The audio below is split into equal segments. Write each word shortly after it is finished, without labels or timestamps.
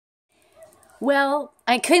Well,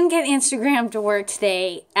 I couldn't get Instagram to work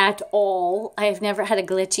today at all. I've never had a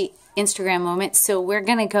glitchy Instagram moment, so we're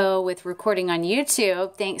going to go with recording on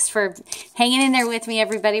YouTube. Thanks for hanging in there with me,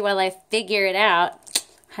 everybody, while I figure it out.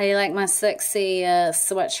 How do you like my sexy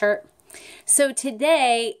sweatshirt? So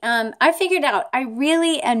today, I figured out I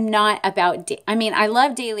really am not about, I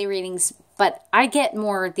love daily readings, but I get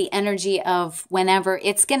more the energy of whenever,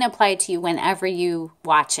 it's going to apply to you whenever you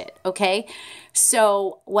watch it, okay?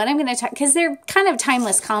 So what I'm going to talk, because they're kind of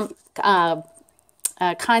timeless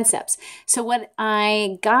concepts. So what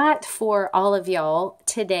I got for all of y'all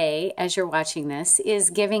today, as you're watching this, is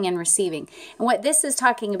giving and receiving. And what this is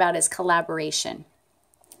talking about is collaboration.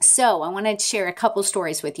 So I want to share a couple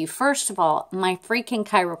stories with you. First of all, my freaking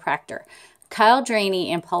chiropractor, Kyle Draney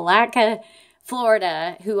in Palatka,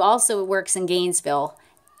 Florida, who also works in Gainesville.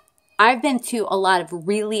 I've been to a lot of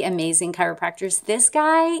really amazing chiropractors. This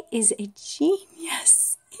guy is a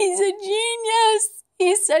genius. He's a genius.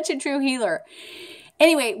 He's such a true healer.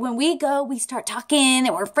 Anyway, when we go, we start talking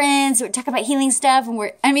and we're friends. We're talking about healing stuff. And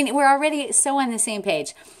we're already so on the same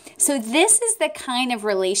page. So this is the kind of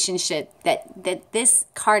relationship that this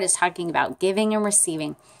card is talking about, giving and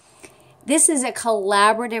receiving. This is a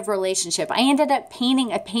collaborative relationship. I ended up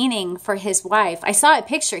painting a painting for his wife. I saw a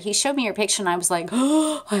picture. He showed me your picture and I was like,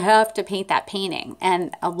 oh, I have to paint that painting.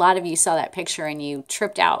 And a lot of you saw that picture and you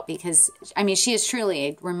tripped out because, she is truly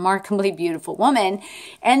a remarkably beautiful woman.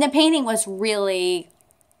 And the painting was really,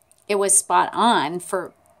 it was spot on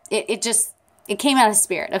for, it came out of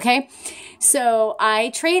spirit, okay? So I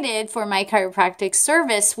traded for my chiropractic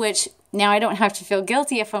service, which now I don't have to feel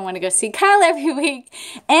guilty if I want to go see Kyle every week.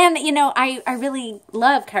 And, I really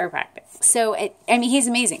love chiropractic. So, he's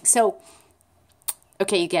amazing. So,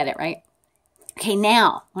 okay, you get it, right? Okay,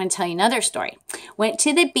 now I want to tell you another story. Went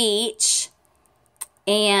to the beach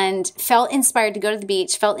and felt inspired to go to the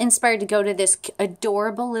beach, felt inspired to go to this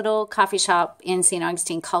adorable little coffee shop in St.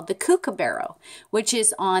 Augustine called the Kookaburra, which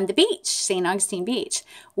is on the beach, St. Augustine Beach.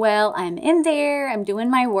 Well, I'm in there, I'm doing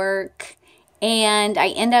my work, and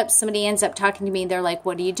somebody ends up talking to me. They're like,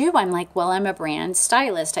 what do you do? I'm like, well, I'm a brand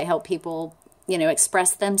stylist. I help people,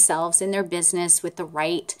 express themselves in their business with the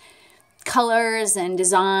right colors and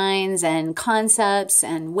designs and concepts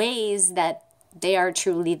and ways that they are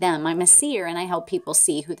truly them. I'm a seer and I help people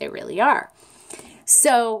see who they really are.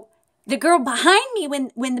 So the girl behind me,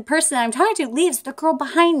 when the person I'm talking to leaves, the girl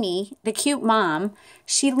behind me, the cute mom,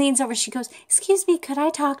 she leans over, she goes, excuse me, could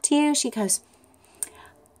I talk to you? She goes,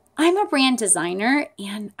 I'm a brand designer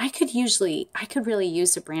and I could really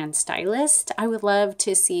use a brand stylist. I would love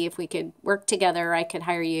to see if we could work together. I could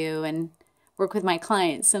hire you and work with my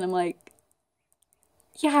clients. And I'm like,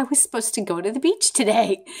 yeah, I was supposed to go to the beach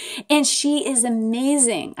today. And she is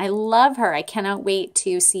amazing. I love her. I cannot wait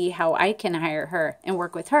to see how I can hire her and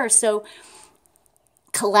work with her. So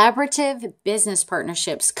collaborative business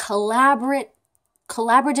partnerships, collaborative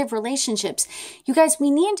relationships. You guys,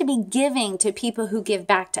 we need to be giving to people who give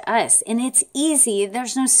back to us. And it's easy.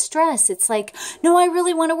 There's no stress. It's like, no, I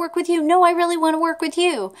really want to work with you. No, I really want to work with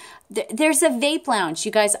you. There's a vape lounge.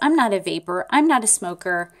 You guys, I'm not a vapor. I'm not a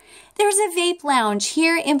smoker. There's a vape lounge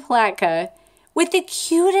here in Palatka with the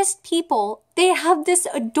cutest people. They have this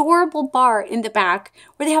adorable bar in the back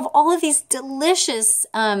where they have all of these delicious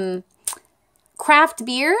craft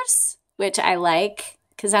beers, which I like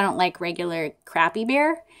because I don't like regular crappy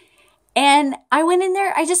beer. And I went in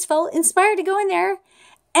there. I just felt inspired to go in there.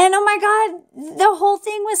 And oh my God, the whole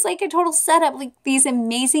thing was like a total setup. Like these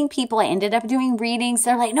amazing people. I ended up doing readings.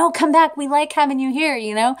 They're like, no, come back. We like having you here,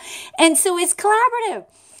 And so it's collaborative.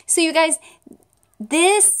 So you guys,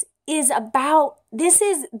 this is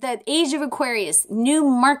the age of Aquarius, new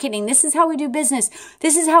marketing. This is how we do business.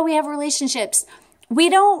 This is how we have relationships. We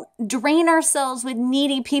don't drain ourselves with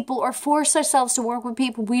needy people or force ourselves to work with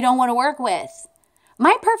people we don't want to work with.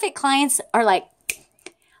 My perfect clients are like,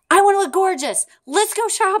 I want to look gorgeous. Let's go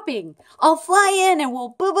shopping. I'll fly in and we'll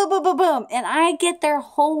boom, boom, boom, boom, boom. And I get their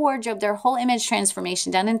whole wardrobe, their whole image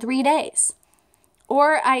transformation done in 3 days.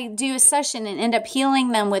 Or I do a session and end up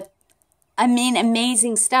healing them with,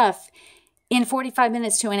 amazing stuff in 45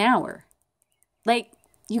 minutes to an hour. Like,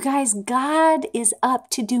 you guys, God is up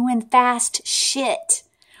to doing fast shit.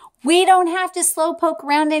 We don't have to slow poke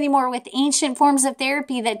around anymore with ancient forms of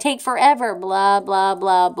therapy that take forever, blah, blah,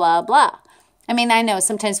 blah, blah, blah. I know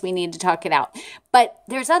sometimes we need to talk it out. But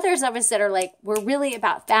there's others of us that are like, we're really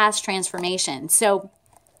about fast transformation. So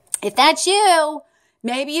if that's you,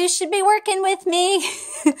 maybe you should be working with me.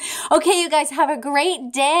 Okay, you guys, have a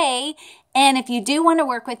great day. And if you do want to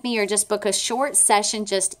work with me or just book a short session,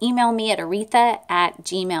 just email me at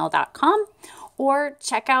auretha@gmail.com. or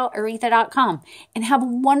check out Auretha.com and have a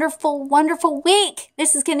wonderful, wonderful week.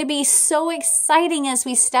 This is going to be so exciting as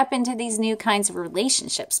we step into these new kinds of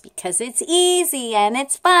relationships because it's easy and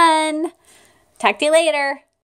it's fun. Talk to you later.